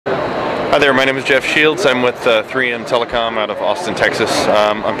Hi there, my name is Jeff Shields. I'm with 3M Telecom out of Austin, Texas.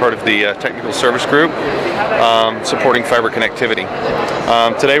 I'm part of the Technical Service Group supporting fiber connectivity.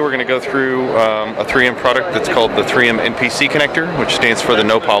 Today we're going to go through a 3M product that's called the 3M NPC connector, which stands for the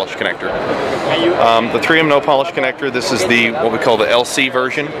no polish connector. The 3M no polish connector, this is what we call the LC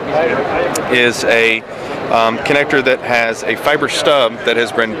version, is a connector that has a fiber stub that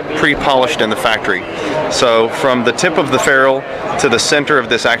has been pre-polished in the factory. So from the tip of the ferrule to the center of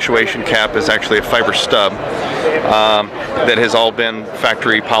this actuation cap is actually a fiber stub that has all been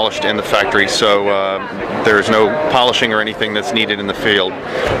factory polished in the factory, so there's no polishing or anything that's needed in the field.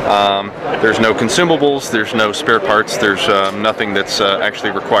 There's no consumables, there's no spare parts, there's nothing that's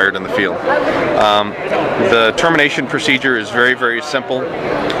actually required in the field. The termination procedure is very, very simple.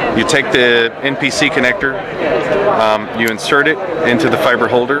 You take the NPC connector, you insert it into the fiber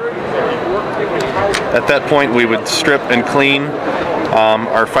holder. At that point we would strip and clean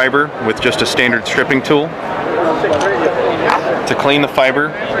our fiber with just a standard stripping tool. To clean the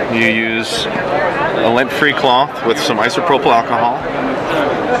fiber, you use a lint-free cloth with some isopropyl alcohol.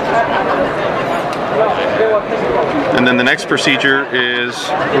 And then the next procedure is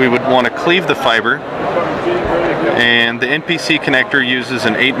we would want to cleave the fiber, and the NPC connector uses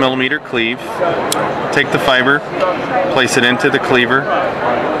an 8mm cleave. Take the fiber, place it into the cleaver,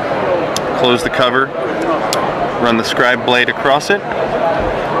 close the cover, run the scribe blade across it,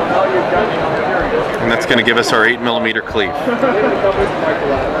 and that's going to give us our 8mm cleave.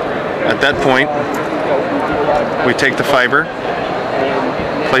 At that point, we take the fiber,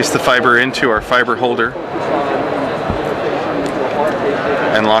 place the fiber into our fiber holder,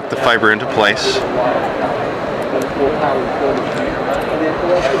 and lock the fiber into place.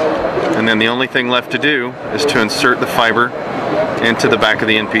 And then the only thing left to do is to insert the fiber into the back of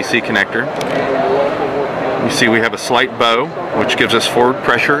the NPC connector. You see we have a slight bow, which gives us forward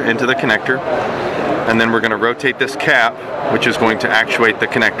pressure into the connector, and then we're going to rotate this cap, which is going to actuate the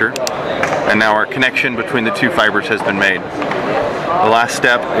connector, and now our connection between the two fibers has been made. The last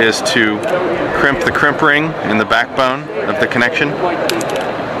step is to crimp the crimp ring in the backbone of the connection,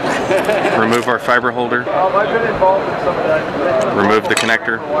 remove our fiber holder, remove the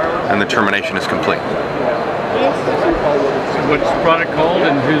connector, and the termination is complete. What's the product called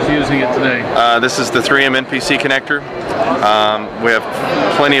and who's using it today? This is the 3M NPC connector. We have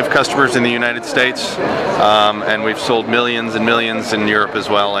plenty of customers in the United States, and we've sold millions and millions in Europe as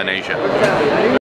well, and Asia.